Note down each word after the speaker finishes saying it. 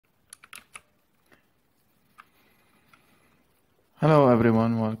Hello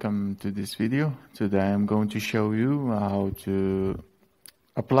everyone, welcome to this video. Today I'm going to show you how to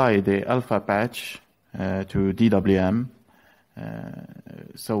apply the alpha patch to DWM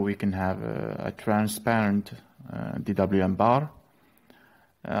so we can have a transparent DWM bar.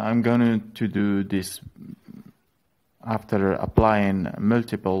 I'm going to do this after applying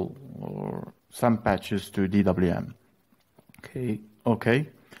multiple or some patches to DWM. Okay.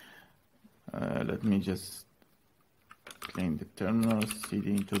 Let me just clean the terminal,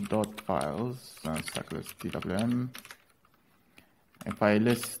 cd into dotfiles and suckless DWM. If I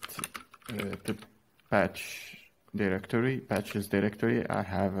list the patches directory, I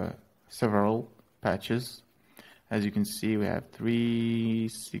have several patches. As you can see, we have 3,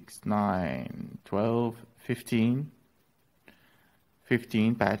 6, 9, 12, 15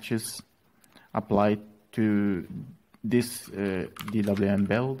 patches applied to this DWM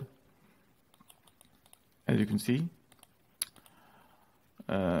build. As you can see,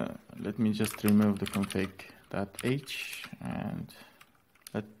 let me just remove the config.h and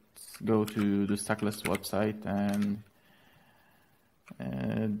let's go to the suckless website and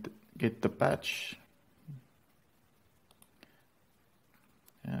get the patch,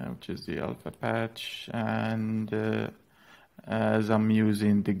 which is the alpha patch. And as I'm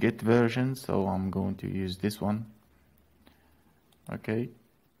using the Git version, so I'm going to use this one. Okay.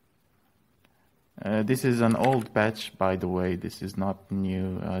 This is an old patch, by the way. This is not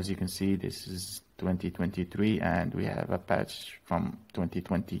new. As you can see, this is 2023 and we have a patch from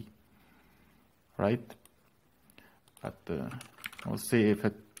 2020, right? But we'll see if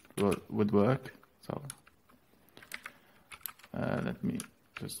it would work. So let me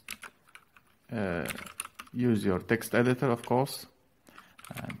just use your text editor, of course,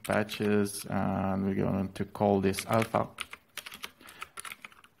 and patches, and we're going to call this alpha.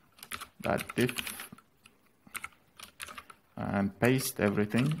 .diff and paste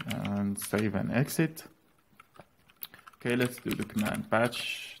everything and save and exit. Okay, let's do the command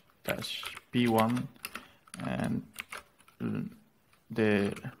patch -p1 and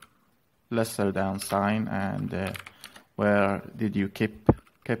the lesser down sign and where did you kept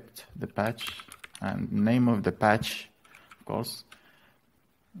the patch and name of the patch, of course,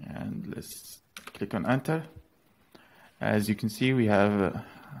 and let's click on enter. As you can see, we have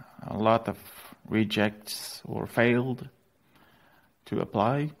a lot of rejects or failed to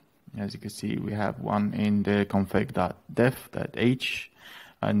apply. As you can see, we have one in the config.def.h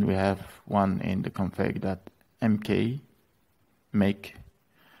and we have one in the config.mk make.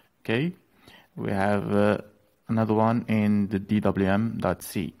 Okay, we have another one in the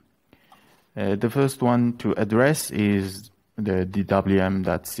dwm.c. The first one to address is the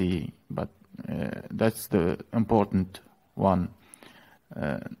dwm.c, but that's the important one.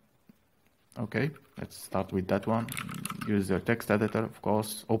 Okay, let's start with that one. Use your text editor, of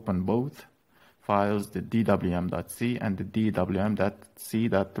course, open both files, the dwm.c and the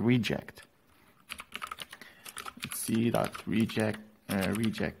dwm.c.reject. C.reject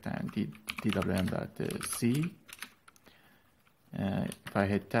reject and dwm.c. If I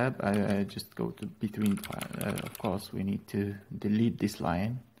hit tab, I just go to between files. Of course, we need to delete this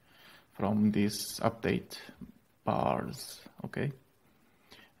line from this update bars. Okay,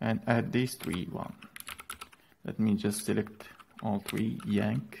 and add these three one. Let me just select all three,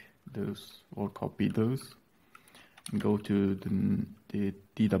 yank those or copy those, and go to the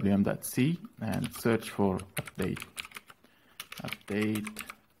dwm.c and search for update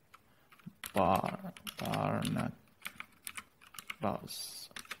bar not bars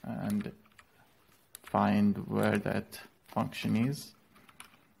and find where that function is.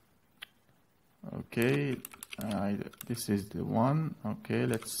 Okay, this is the one. Okay,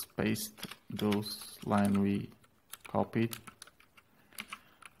 let's paste those line we copied.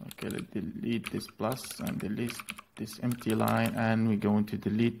 Okay, let's delete this plus and delete this empty line, and we're going to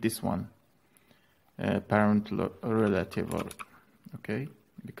delete this one, parent relative. Okay,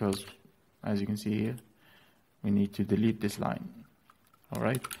 because as you can see here, we need to delete this line. All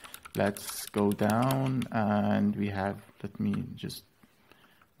right, let's go down and we have, let me just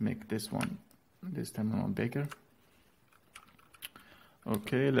make this terminal bigger.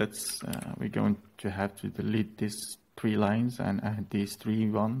 Okay, let's we're going to have to delete these three lines and add these three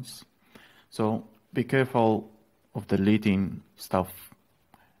ones. So be careful of deleting stuff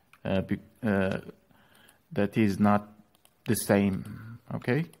that is not the same.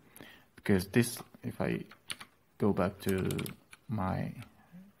 Okay, because this, if I go back to my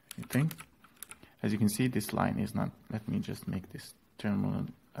thing, as you can see, this line is not. Let me just make this terminal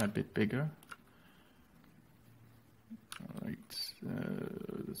a bit bigger. Alright,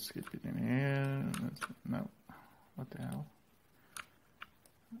 let's skip it in here. No, what the hell?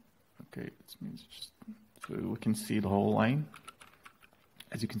 This means just so we can see the whole line.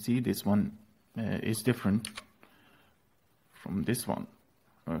 As you can see, this one is different from this one.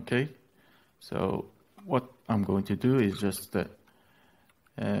 Okay, so what I'm going to do is just the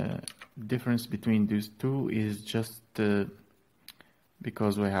difference between these two is just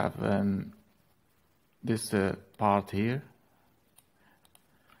because we have this part here,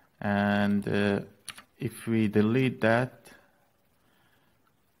 and if we delete that,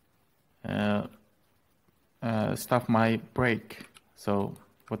 stuff might break. So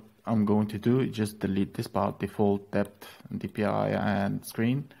what I'm going to do is just delete this part, default, depth, DPI, and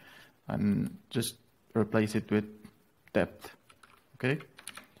screen, and just replace it with depth. Okay,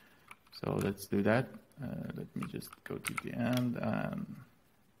 so let's do that. Let me just go to the end and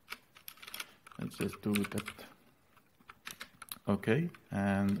let's just do depth. Okay,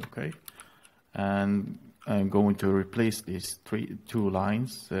 and okay, and I'm going to replace these two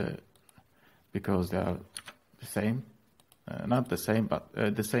lines because they are the same. Not the same, but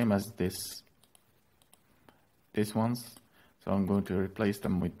the same as this ones. So I'm going to replace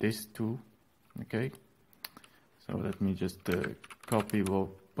them with these two. Okay, so let me just copy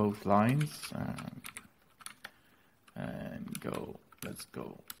both lines and go. Let's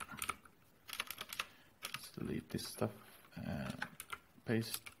go. Let's delete this stuff.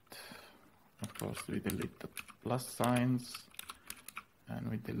 Paste. Of course, we delete the plus signs, and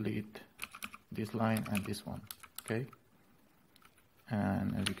we delete this line and this one. Okay.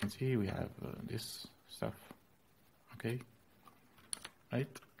 And as you can see, we have this stuff. Okay,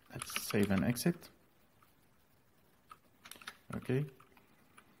 right, let's save and exit. Okay,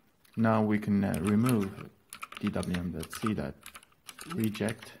 now we can remove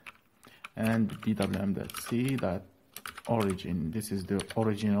dwm.c.reject and dwm.c.origin. This is the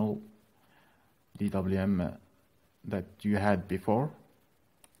original DWM that you had before.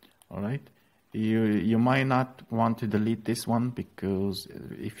 All right. You might not want to delete this one because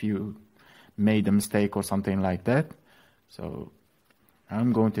if you made a mistake or something like that. So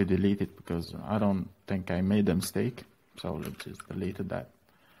I'm going to delete it because I don't think I made a mistake. So let's just delete that.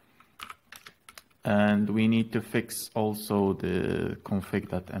 And we need to fix also the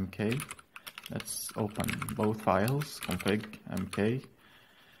config.mk. Let's open both files, config.mk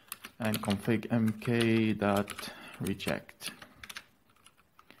and config.mk.reject.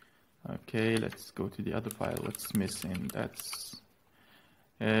 Okay, let's go to the other file. What's missing? That's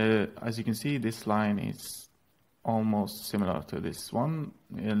as you can see, this line is almost similar to this one.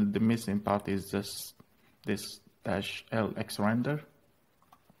 And the missing part is just this -lx render.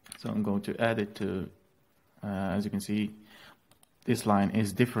 So I'm going to add it to. As you can see, this line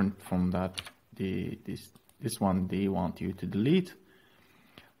is different from that. This one they want you to delete,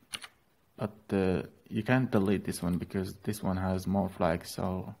 but you can't delete this one because this one has more flags.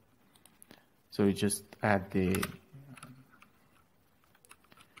 So you just add the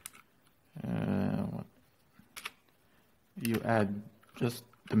you add just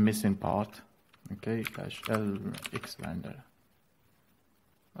the missing part. Okay, -lx render.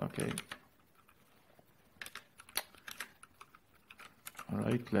 Okay. All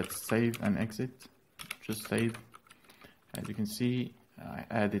right, let's save and exit. Just save. As you can see, I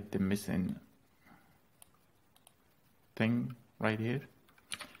added the missing thing right here.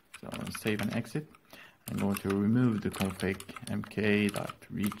 So I'll save and exit. I'm going to remove the config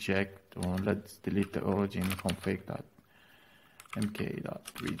mk.reject, or let's delete the origin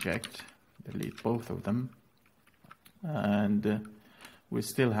config.mk.reject. Delete both of them. And we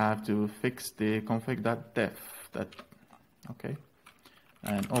still have to fix the config.def. Okay.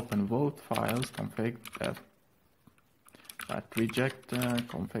 And open both files, config.def.reject,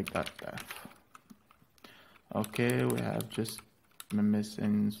 config.def. Okay, we have just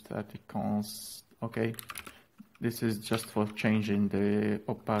missing static const. Okay, this is just for changing the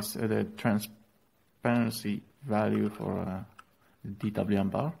the transparency value for the DWM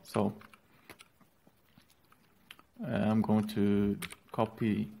bar. So I'm going to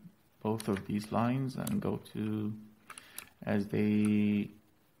copy both of these lines and go to as they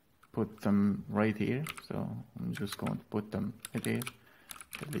put them right here. So I'm just going to put them right here.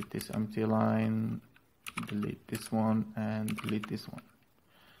 Delete this empty line, delete this one, and delete this one.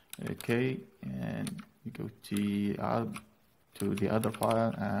 Okay, and you go to the other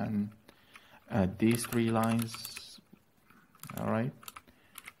file and add these three lines. All right,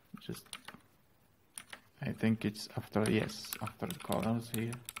 just I think it's after the colors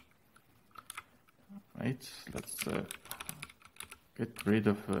here. Right, let's get rid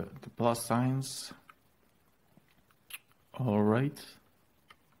of the plus signs. All right,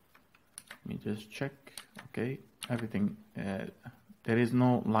 let me just check. Okay, everything there is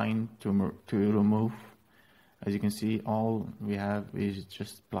no line to remove. As you can see, all we have is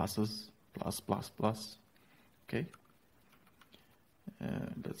just pluses, plus, plus, plus. Okay.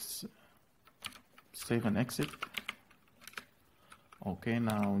 Let's save and exit. Okay,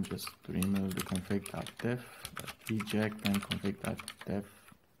 now just remove the config.def, reject, and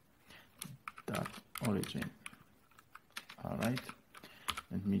config.def.origin. Alright,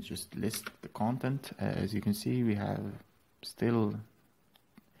 let me just list the content. As you can see, we have still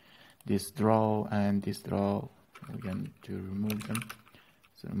this draw and this draw. We're going to remove them.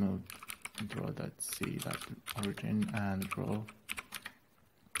 So remove draw.c.origin and draw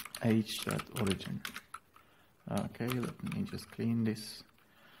h.origin. Okay, let me just clean this.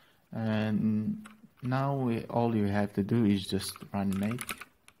 And now all you have to do is just run make.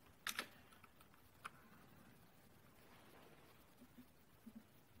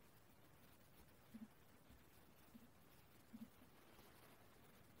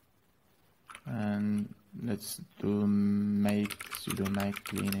 And let's do sudo make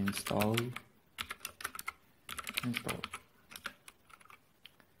clean install.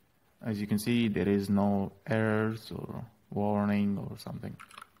 As you can see, there is no errors or warning or something.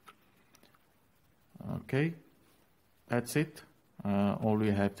 Okay, that's it. All we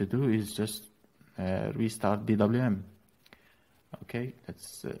have to do is just restart DWM. Okay,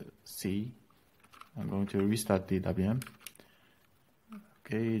 let's see. I'm going to restart DWM.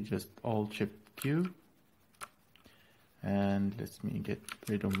 Okay, just Alt Shift Q. And let me get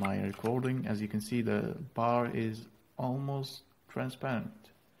rid of my recording. As you can see, the bar is almost transparent.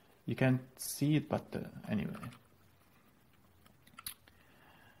 You can't see it, but anyway.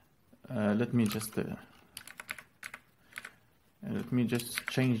 Let me just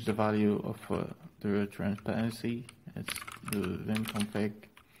change the value of the transparency. Let's do then config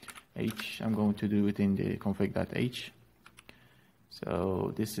h. I'm going to do it in the config.h.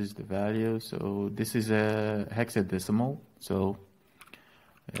 So this is the value. So this is a hexadecimal. So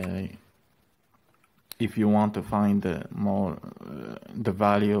if you want to find the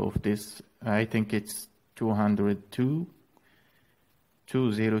value of this, I think it's 202.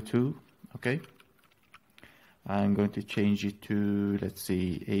 Okay, I'm going to change it to, let's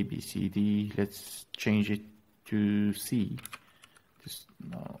see, A, B, C, D. Let's change it to C,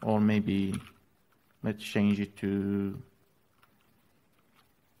 or maybe let's change it to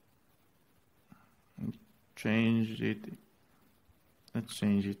let's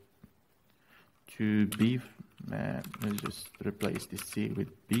change it to B. Let's just replace the C with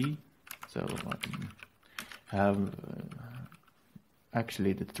B, so I can have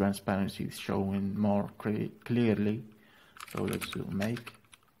actually the transparency is showing more clearly. So let's do make.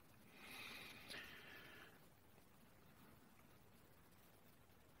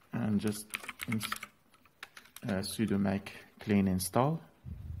 And just sudo make clean install.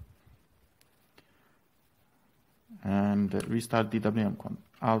 And restart DWM.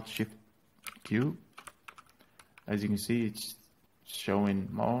 Alt Shift Q. As you can see, it's showing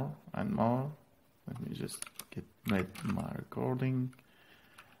more and more. Let me just get rid of my recording.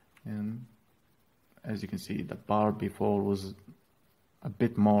 And as you can see, the bar before was a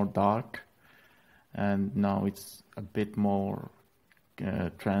bit more dark, and now it's a bit more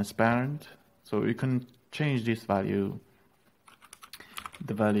transparent. So you can change this value,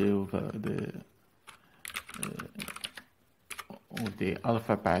 the value of the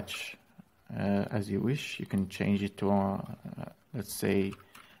alpha patch as you wish. You can change it to let's say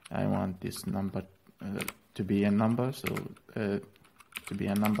I want this number to be a number, so to be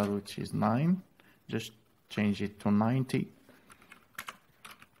a number which is 9, just change it to 90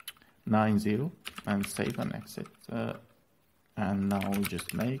 and save and exit. And now we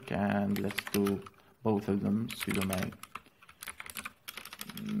just make, and let's do both of them. Sudo make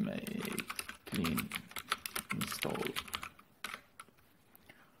clean install.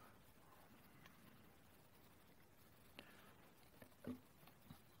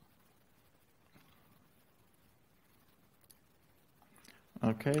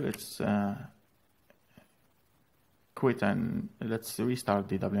 Okay, let's quit and let's restart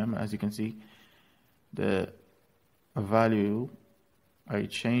DWM. As you can see, the value, I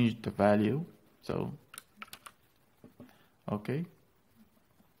changed the value, so okay,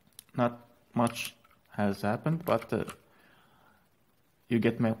 not much has happened, but you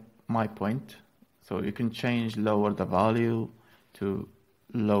get my point. So you can lower the value to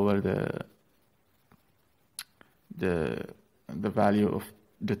lower the value of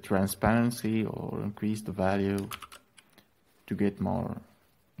the transparency, or increase the value to get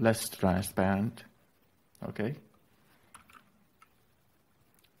less transparent. Okay.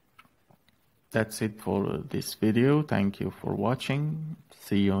 That's it for this video. Thank you for watching.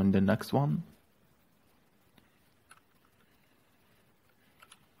 See you in the next one.